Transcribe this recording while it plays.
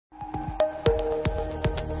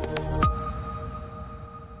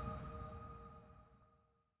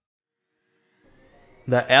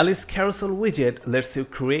The Alice Carousel widget lets you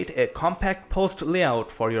create a compact post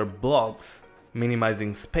layout for your blogs,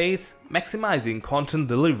 minimizing space, maximizing content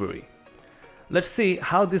delivery. Let's see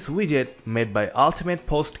how this widget made by Ultimate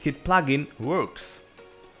Post Kit plugin works.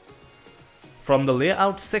 From the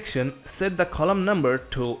layout section, set the column number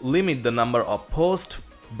to limit the number of post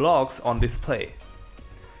blocks on display.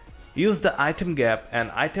 Use the item gap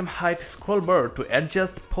and item height scroll bar to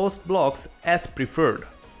adjust post blocks as preferred.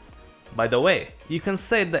 By the way, you can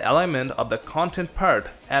set the alignment of the content part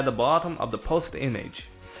at the bottom of the post image.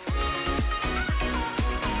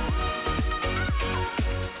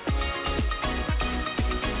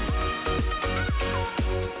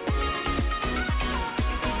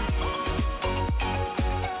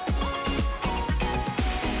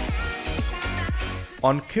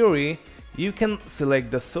 On query, you can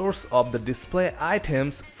select the source of the display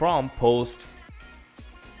items from posts.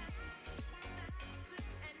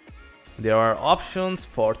 There are options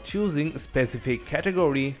for choosing specific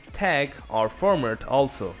category, tag, or format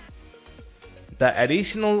also. The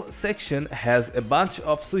additional section has a bunch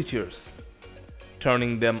of switchers.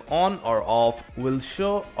 Turning them on or off will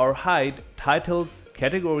show or hide titles,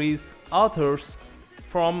 categories, authors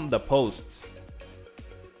from the posts.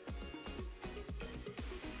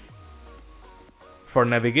 For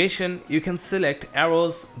navigation, you can select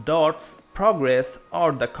arrows, dots, progress,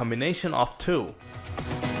 or the combination of two.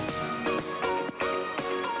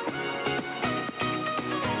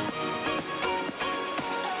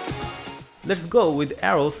 Let's go with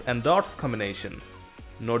arrows and dots combination.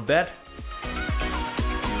 Note that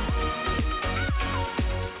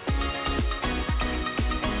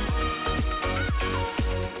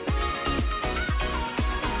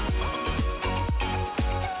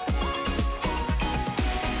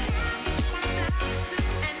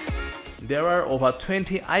there are over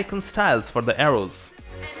 20 icon styles for the arrows.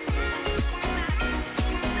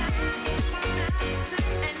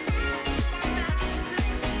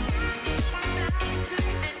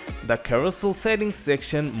 The carousel settings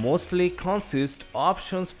section mostly consists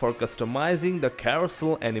options for customizing the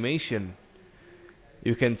carousel animation.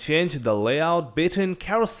 You can change the layout between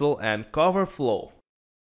carousel and cover flow.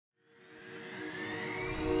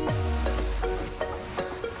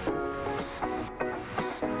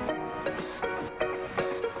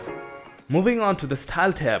 Moving on to the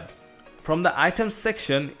Style tab. From the Items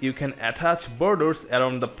section, you can attach borders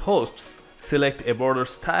around the posts, select a border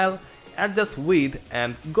style, adjust width,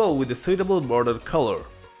 and go with a suitable border color.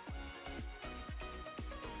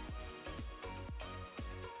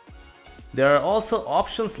 There are also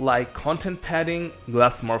options like content padding,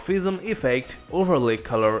 glass morphism effect, overlay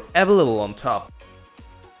color available on top.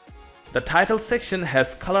 The Title section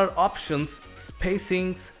has color options,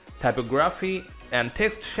 spacings, typography, and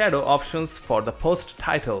text shadow options for the post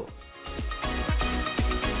title.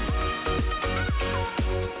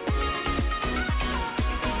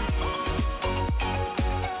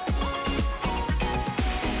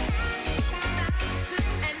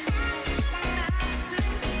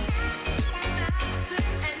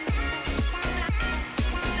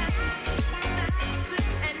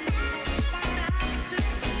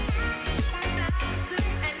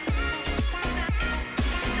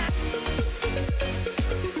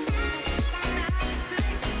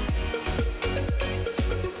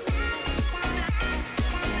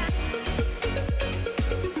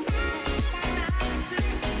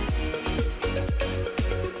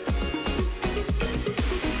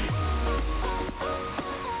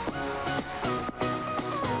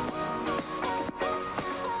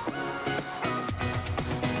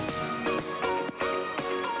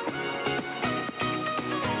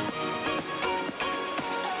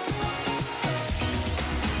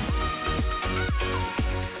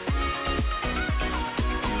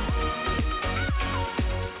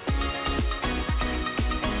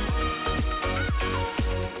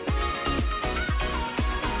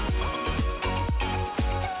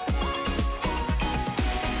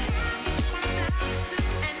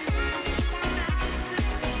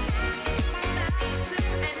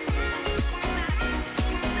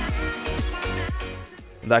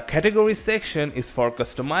 The category section is for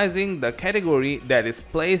customizing the category that is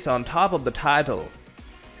placed on top of the title.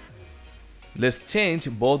 Let's change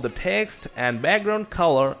both the text and background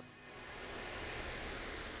color.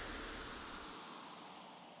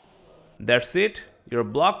 That's it, your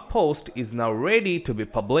blog post is now ready to be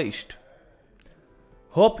published.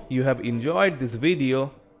 Hope you have enjoyed this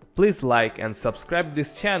video. Please like and subscribe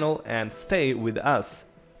this channel and stay with us.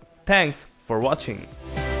 Thanks for watching.